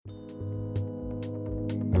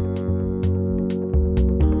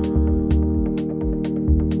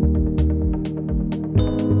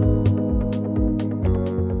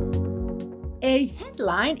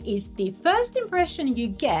headline is the first impression you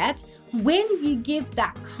get when you give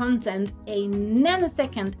that content a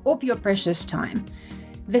nanosecond of your precious time.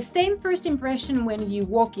 The same first impression when you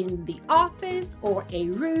walk in the office or a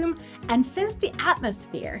room and sense the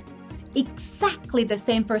atmosphere. Exactly the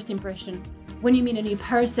same first impression when you meet a new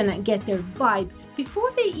person and get their vibe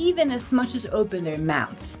before they even as much as open their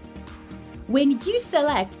mouths. When you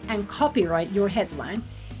select and copyright your headline,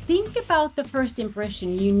 think about the first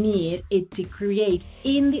impression you need it to create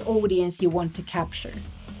in the audience you want to capture.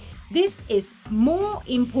 This is more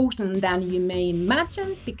important than you may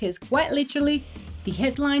imagine because quite literally, the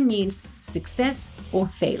headline means success or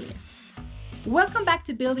failure. Welcome back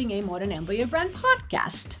to Building a Modern Employer Brand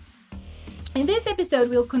podcast. In this episode,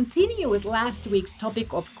 we'll continue with last week's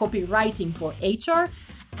topic of copywriting for HR,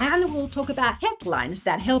 and we'll talk about headlines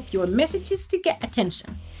that help your messages to get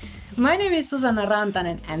attention. My name is Susanna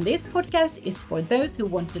Rantanen, and this podcast is for those who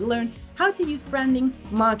want to learn how to use branding,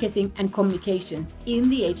 marketing, and communications in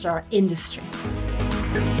the HR industry.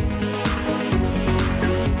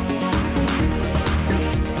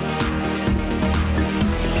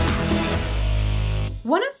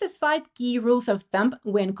 One of the 5 key rules of thumb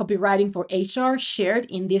when copywriting for HR shared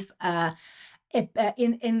in this in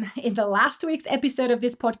the last week's episode of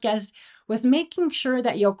this podcast was making sure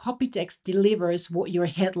that your copy text delivers what your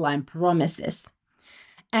headline promises.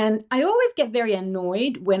 And I always get very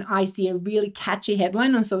annoyed when I see a really catchy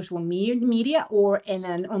headline on social media or in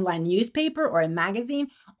an online newspaper or a magazine,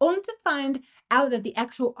 only to find out that the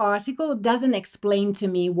actual article doesn't explain to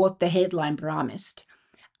me what the headline promised.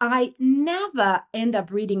 I never end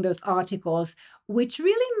up reading those articles, which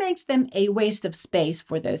really makes them a waste of space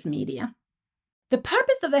for those media. The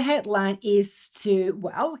purpose of the headline is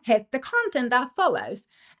to, hit the content that follows,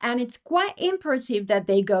 and it's quite imperative that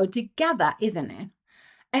they go together, isn't it?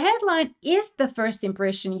 A headline is the first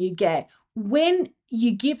impression you get when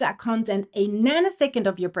you give that content a nanosecond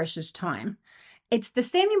of your precious time. It's the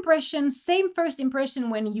same first impression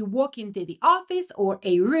when you walk into the office or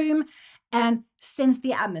a room and sense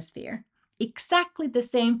the atmosphere. Exactly the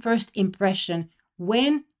same first impression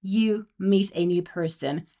when you meet a new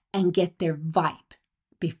person and get their vibe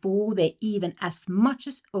before they even as much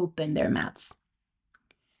as open their mouths.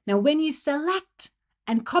 Now, when you select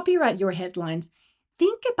and copyright your headlines,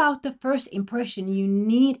 think about the first impression you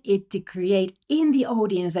need it to create in the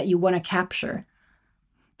audience that you want to capture.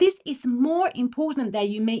 This is more important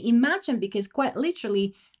than you may imagine because quite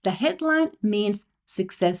literally, the headline means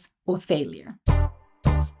success or failure.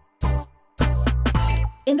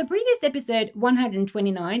 In the previous episode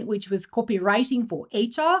 129, which was copywriting for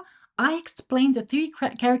HR, I explained the 3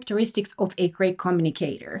 characteristics of a great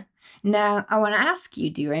communicator. Now, I want to ask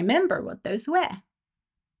you, do you remember what those were?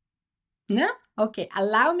 No? Okay,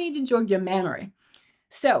 allow me to jog your memory.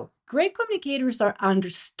 So, great communicators are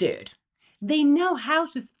understood. They know how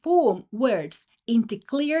to form words into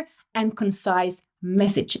clear and concise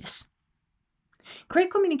messages.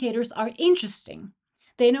 Great communicators are interesting.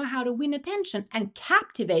 They know how to win attention and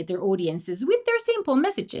captivate their audiences with their simple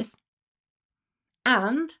messages.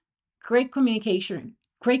 And great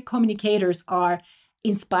communicators are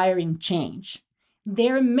inspiring change.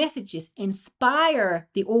 Their messages inspire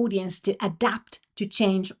the audience to adapt to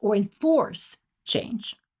change or enforce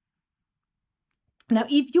change. Now,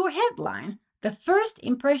 if your headline, the first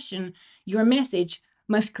impression your message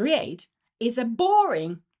must create, is a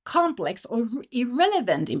boring, complex, or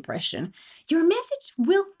irrelevant impression, your message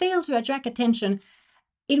will fail to attract attention.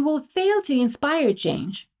 It will fail to inspire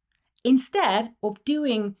change. Instead of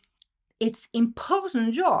doing its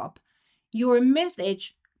important job, your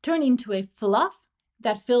message turned into a fluff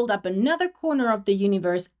that filled up another corner of the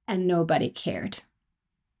universe and nobody cared.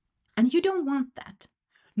 And you don't want that.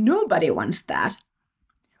 Nobody wants that.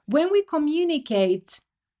 When we communicate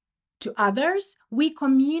to others, we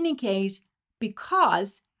communicate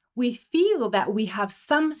because we feel that we have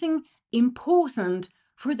something important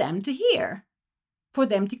for them to hear, for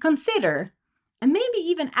them to consider, and maybe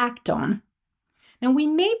even act on. Now, we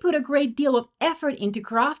may put a great deal of effort into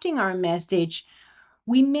crafting our message.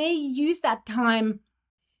 We may use that time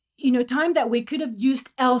that we could have used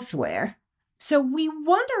elsewhere. So we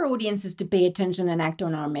want our audiences to pay attention and act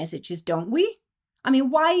on our messages, don't we? I mean,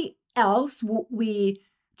 why else would we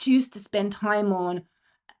choose to spend time on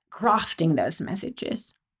crafting those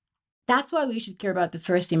messages? That's why we should care about the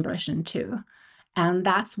first impression too. And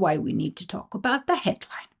that's why we need to talk about the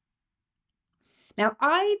headline. Now,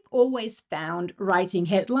 I've always found writing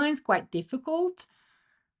headlines quite difficult.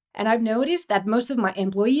 And I've noticed that most of my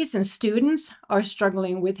employees and students are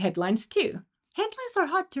struggling with headlines too. Headlines are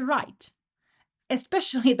hard to write,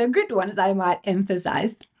 especially the good ones, I might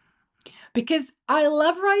emphasize. Because I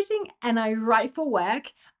love writing and I write for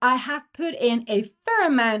work, I have put in a fair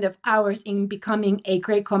amount of hours in becoming a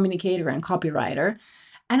great communicator and copywriter.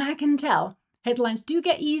 And I can tell headlines do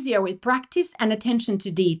get easier with practice and attention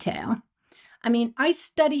to detail. I mean, I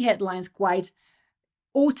study headlines quite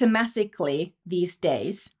automatically these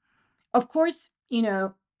days. Of course,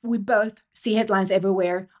 we both see headlines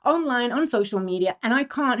everywhere, online, on social media, and I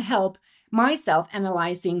can't help myself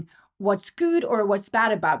analyzing what's good or what's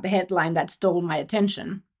bad about the headline that stole my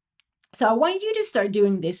attention. So I want you to start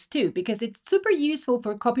doing this too, because it's super useful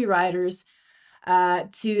for copywriters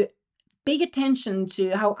to pay attention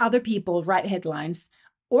to how other people write headlines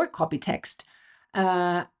or copy text.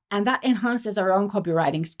 And that enhances our own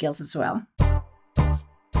copywriting skills as well.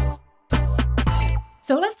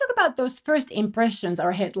 So let's talk about those first impressions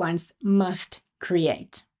our headlines must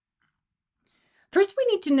create. First, we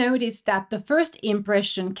need to notice that the first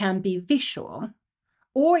impression can be visual,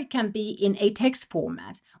 or it can be in a text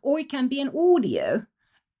format, or it can be an audio.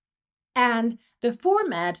 And the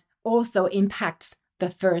format also impacts the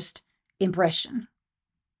first impression.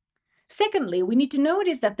 Secondly, we need to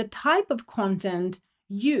notice that the type of content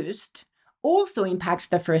used also impacts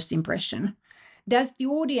the first impression. Does the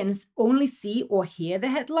audience only see or hear the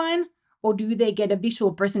headline, or do they get a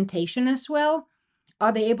visual presentation as well?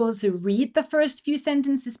 Are they able to read the first few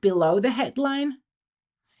sentences below the headline?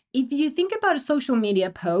 If you think about a social media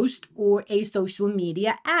post or a social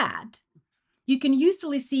media ad, you can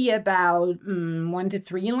usually see about 1 to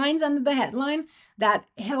 3 lines under the headline that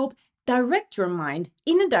help direct your mind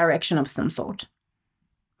in a direction of some sort.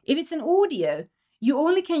 If it's an audio, you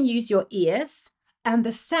only can use your ears, and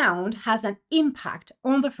the sound has an impact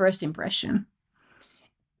on the first impression.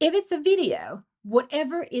 If it's a video,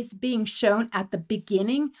 whatever is being shown at the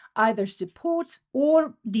beginning either supports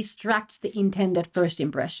or distracts the intended first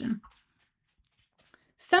impression.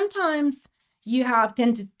 Sometimes you have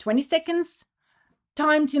 10 to 20 seconds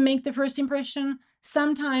time to make the first impression.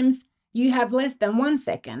 Sometimes you have less than 1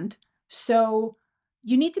 second. So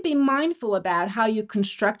you need to be mindful about how you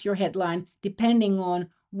construct your headline depending on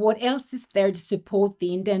what else is there to support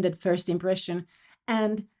the intended first impression,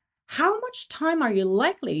 and how much time are you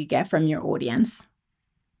likely to get from your audience.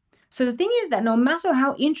 So the thing is that no matter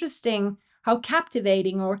how interesting, how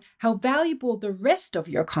captivating, or how valuable the rest of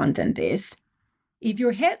your content is, if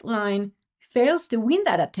your headline fails to win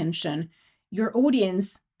that attention, your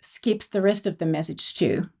audience skips the rest of the message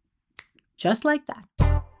too. Just like that.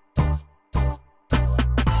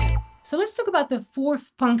 So let's talk about the 4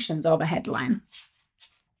 functions of a headline.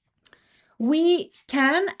 We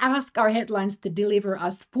can ask our headlines to deliver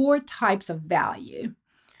us 4 types of value.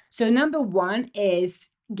 So number 1 is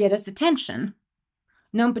get us attention.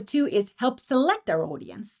 Number 2 is help select our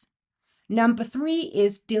audience. Number 3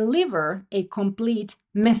 is deliver a complete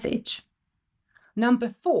message.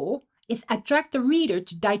 Number 4 is attract the reader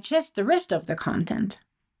to digest the rest of the content.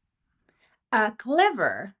 A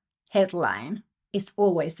clever headline is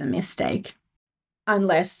always a mistake,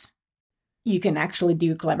 unless you can actually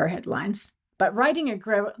do clever headlines. But writing a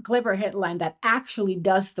clever headline that actually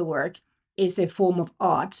does the work is a form of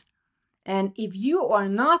art. And if you are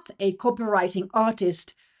not a copywriting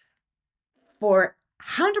artist for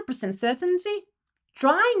 100% certainty,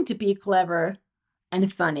 trying to be clever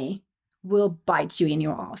and funny will bite you in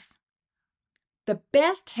your ass. The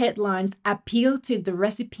best headlines appeal to the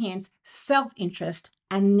recipient's self-interest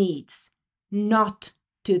and needs, not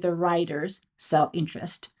to the writer's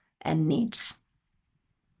self-interest and needs.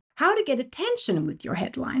 How to get attention with your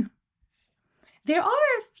headline. There are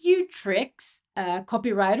a few tricks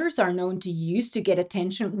copywriters are known to use to get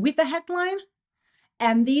attention with a headline,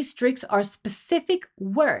 and these tricks are specific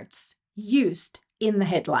words used in the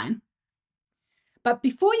headline. But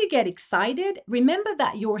before you get excited, remember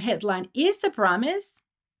that your headline is the promise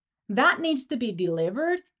that needs to be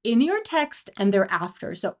delivered in your text and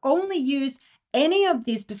thereafter. So only use any of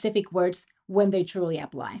these specific words when they truly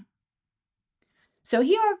apply. So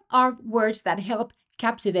here are words that help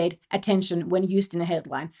captivate attention when used in a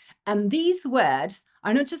headline. And these words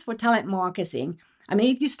are not just for talent marketing. I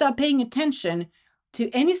mean, if you start paying attention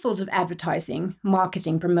to any sort of advertising,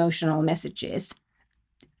 marketing, promotional messages,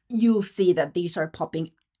 you'll see that these are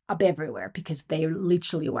popping up everywhere because they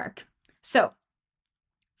literally work. So,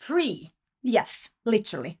 free. Yes,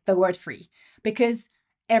 literally, the word free. Because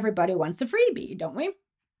everybody wants a freebie, don't we?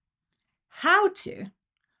 How to.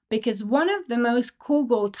 Because one of the most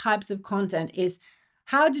Googled types of content is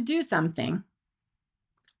how to do something.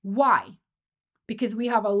 Why? Because we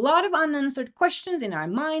have a lot of unanswered questions in our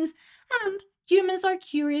minds, and humans are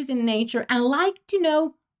curious in nature and like to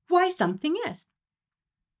know why something is.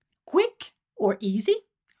 Quick or easy,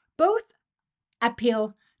 both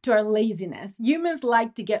appeal to our laziness. Humans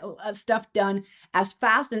like to get stuff done as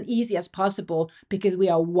fast and easy as possible because we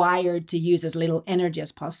are wired to use as little energy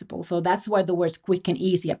as possible. So that's why the words quick and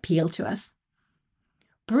easy appeal to us.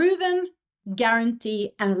 Proven,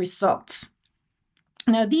 guarantee, and results.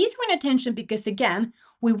 Now, these win attention because, again,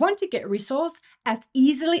 we want to get results as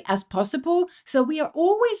easily as possible. So we are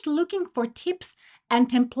always looking for tips and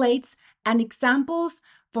templates and examples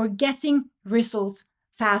for getting results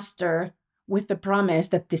faster with the promise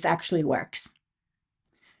that this actually works.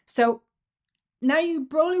 So now you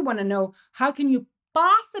probably want to know, how can you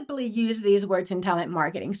possibly use these words in talent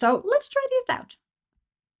marketing? So let's try this out.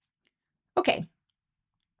 Okay.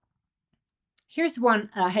 Here's one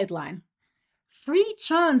headline. Free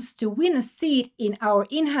chance to win a seat in our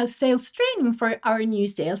in-house sales training for our new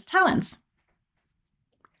sales talents.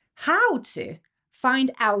 How to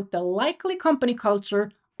find out the likely company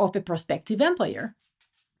culture of a prospective employer.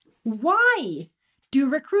 Why do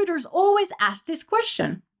recruiters always ask this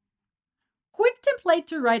question? Quick template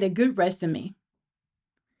to write a good resume.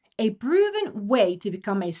 A proven way to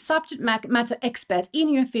become a subject matter expert in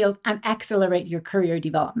your field and accelerate your career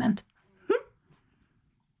development.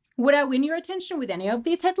 Would I win your attention with any of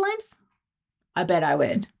these headlines? I bet I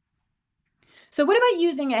would. So what about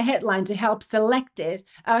using a headline to help select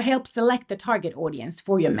the target audience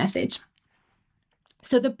for your message?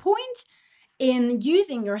 So the point in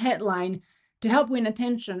using your headline to help win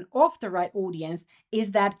attention of the right audience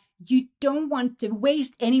is that you don't want to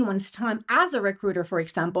waste anyone's time as a recruiter, for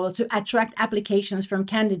example, to attract applications from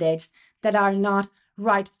candidates that are not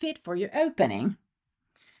right fit for your opening.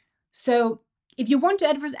 So if you want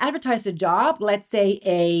to advertise a job, let's say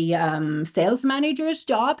a sales manager's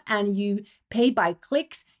job, and you pay by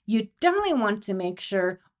clicks, you definitely want to make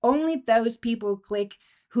sure only those people click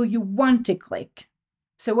who you want to click.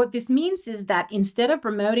 So what this means is that instead of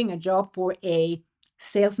promoting a job for a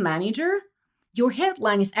sales manager, your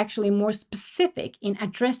headline is actually more specific in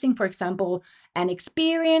addressing, for example, an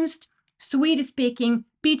experienced, Swedish-speaking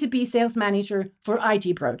B2B sales manager for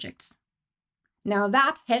IT projects. Now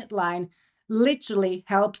that headline literally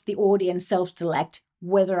helps the audience self-select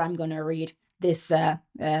whether I'm going to read this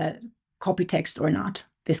copy text or not,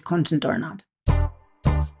 this content or not.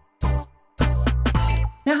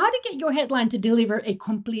 Now, how to get your headline to deliver a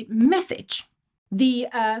complete message? The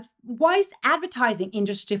wise advertising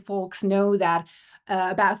industry folks know that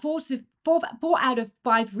about 4 out of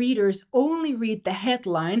 5 readers only read the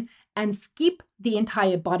headline and skip the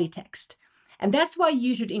entire body text. And that's why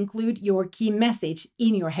you should include your key message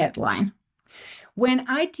in your headline. When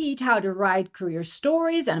I teach how to write career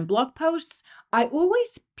stories and blog posts, I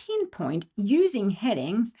always pinpoint using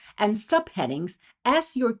headings and subheadings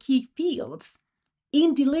as your key fields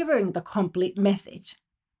in delivering the complete message.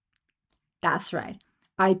 That's right.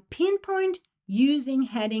 I pinpoint using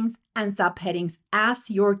headings and subheadings as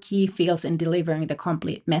your key fields in delivering the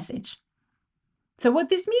complete message. So what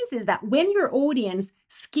this means is that when your audience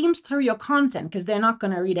skims through your content, because they're not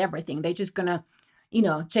going to read everything, they're just going to,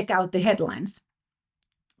 check out the headlines.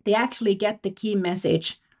 They actually get the key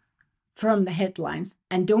message from the headlines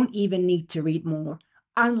and don't even need to read more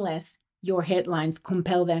unless your headlines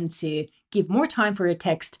compel them to give more time for your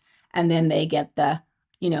text, and then they get the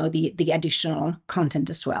additional content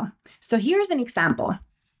as well. So here's an example.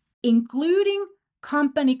 Including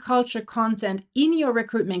company culture content in your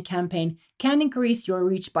recruitment campaign can increase your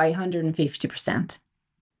reach by 150%.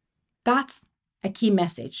 That's a key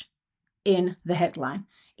message in the headline.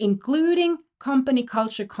 Including company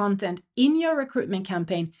culture content in your recruitment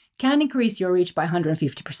campaign can increase your reach by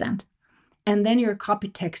 150%. And then your copy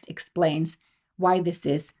text explains why this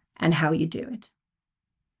is and how you do it.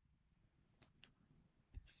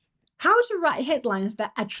 How to write headlines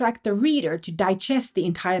that attract the reader to digest the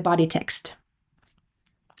entire body text.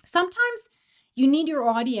 Sometimes you need your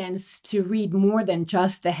audience to read more than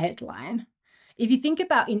just the headline. If you think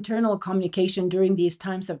about internal communication during these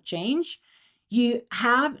times of change, you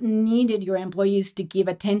have needed your employees to give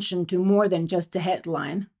attention to more than just the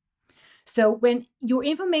headline. So when your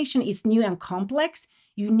information is new and complex,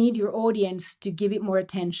 you need your audience to give it more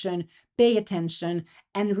attention, pay attention,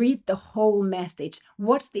 and read the whole message.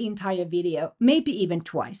 Watch the entire video, maybe even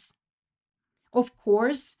twice. Of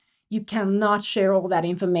course, you cannot share all that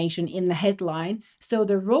information in the headline, so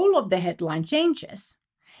the role of the headline changes.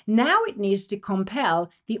 Now it needs to compel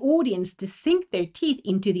the audience to sink their teeth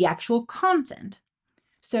into the actual content.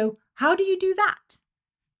 So how do you do that?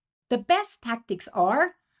 The best tactics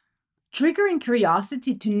are triggering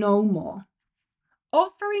curiosity to know more,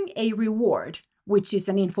 offering a reward, which is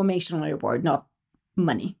an informational reward, not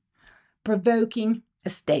money, provoking a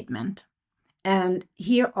statement, And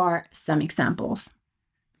here are some examples.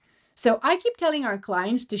 So I keep telling our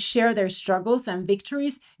clients to share their struggles and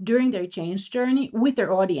victories during their change journey with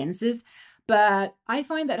their audiences, but I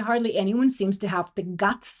find that hardly anyone seems to have the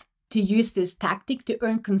guts to use this tactic to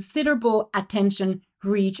earn considerable attention,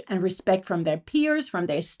 reach, and respect from their peers, from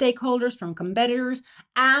their stakeholders, from competitors,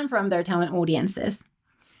 and from their talent audiences.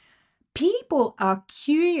 People are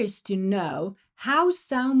curious to know how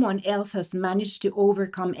someone else has managed to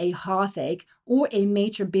overcome a heartache or a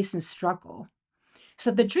major business struggle. So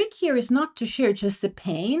the trick here is not to share just the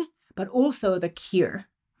pain, but also the cure.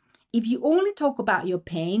 If you only talk about your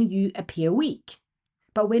pain, you appear weak.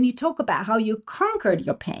 But when you talk about how you conquered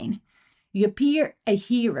your pain, you appear a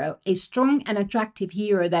hero, a strong and attractive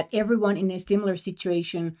hero that everyone in a similar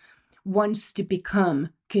situation wants to become,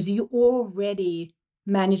 because you already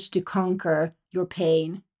managed to conquer your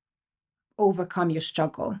pain, overcome your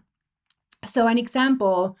struggle. So an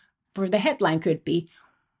example for the headline could be,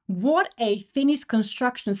 what a Finnish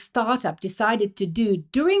construction startup decided to do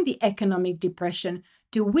during the economic depression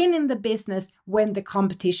to win in the business when the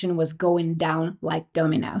competition was going down like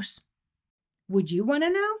dominoes. Would you want to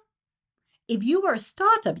know? If you were a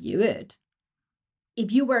startup, you would.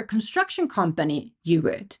 If you were a construction company, you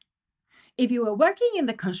would. If you were working in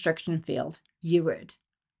the construction field, you would.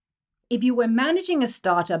 If you were managing a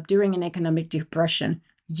startup during an economic depression,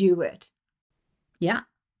 you would. Yeah.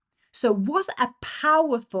 So what's a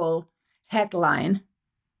powerful headline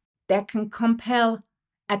that can compel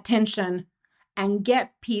attention and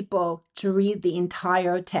get people to read the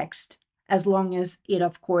entire text, as long as it,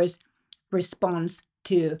 of course, responds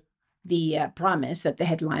to the promise that the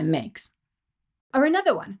headline makes? Or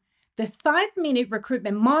another one, the 5-minute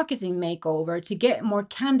recruitment marketing makeover to get more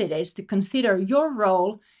candidates to consider your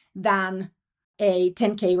role than a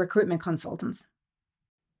 10K recruitment consultant.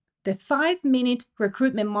 The 5-minute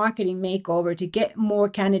recruitment marketing makeover to get more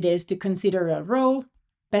candidates to consider a role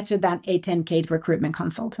better than a 10K recruitment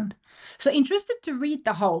consultant. So interested to read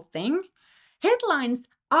the whole thing? Headlines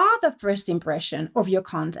are the first impression of your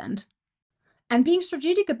content. And being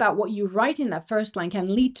strategic about what you write in that first line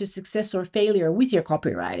can lead to success or failure with your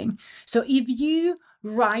copywriting. So if you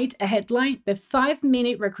write a headline, the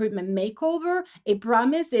 5-minute recruitment makeover, it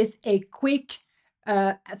promises a quick,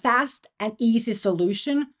 fast and easy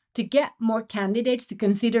solution to get more candidates to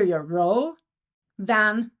consider your role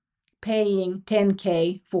than paying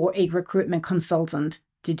 10K for a recruitment consultant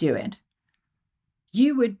to do it.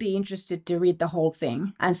 You would be interested to read the whole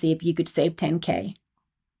thing and see if you could save 10K.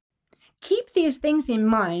 Keep these things in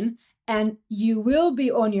mind and you will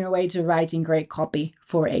be on your way to writing great copy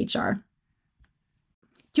for HR.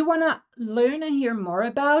 Do you want to learn and hear more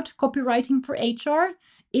about copywriting for HR?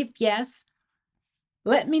 If yes,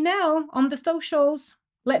 let me know on the socials.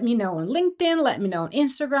 Let me know on LinkedIn, let me know on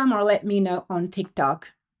Instagram, or let me know on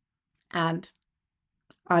TikTok, and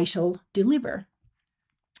I shall deliver.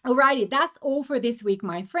 Alrighty, that's all for this week,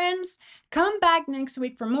 my friends. Come back next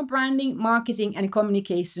week for more branding, marketing, and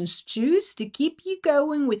communications juice to keep you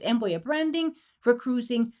going with employer branding,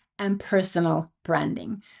 recruiting, and personal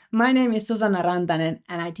branding. My name is Susanna Rantanen,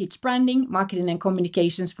 and I teach branding, marketing, and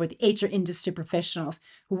communications for the HR industry professionals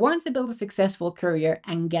who want to build a successful career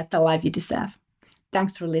and get the life you deserve.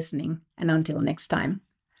 Thanks for listening, and until next time,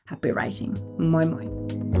 happy writing. Moi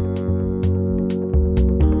moi.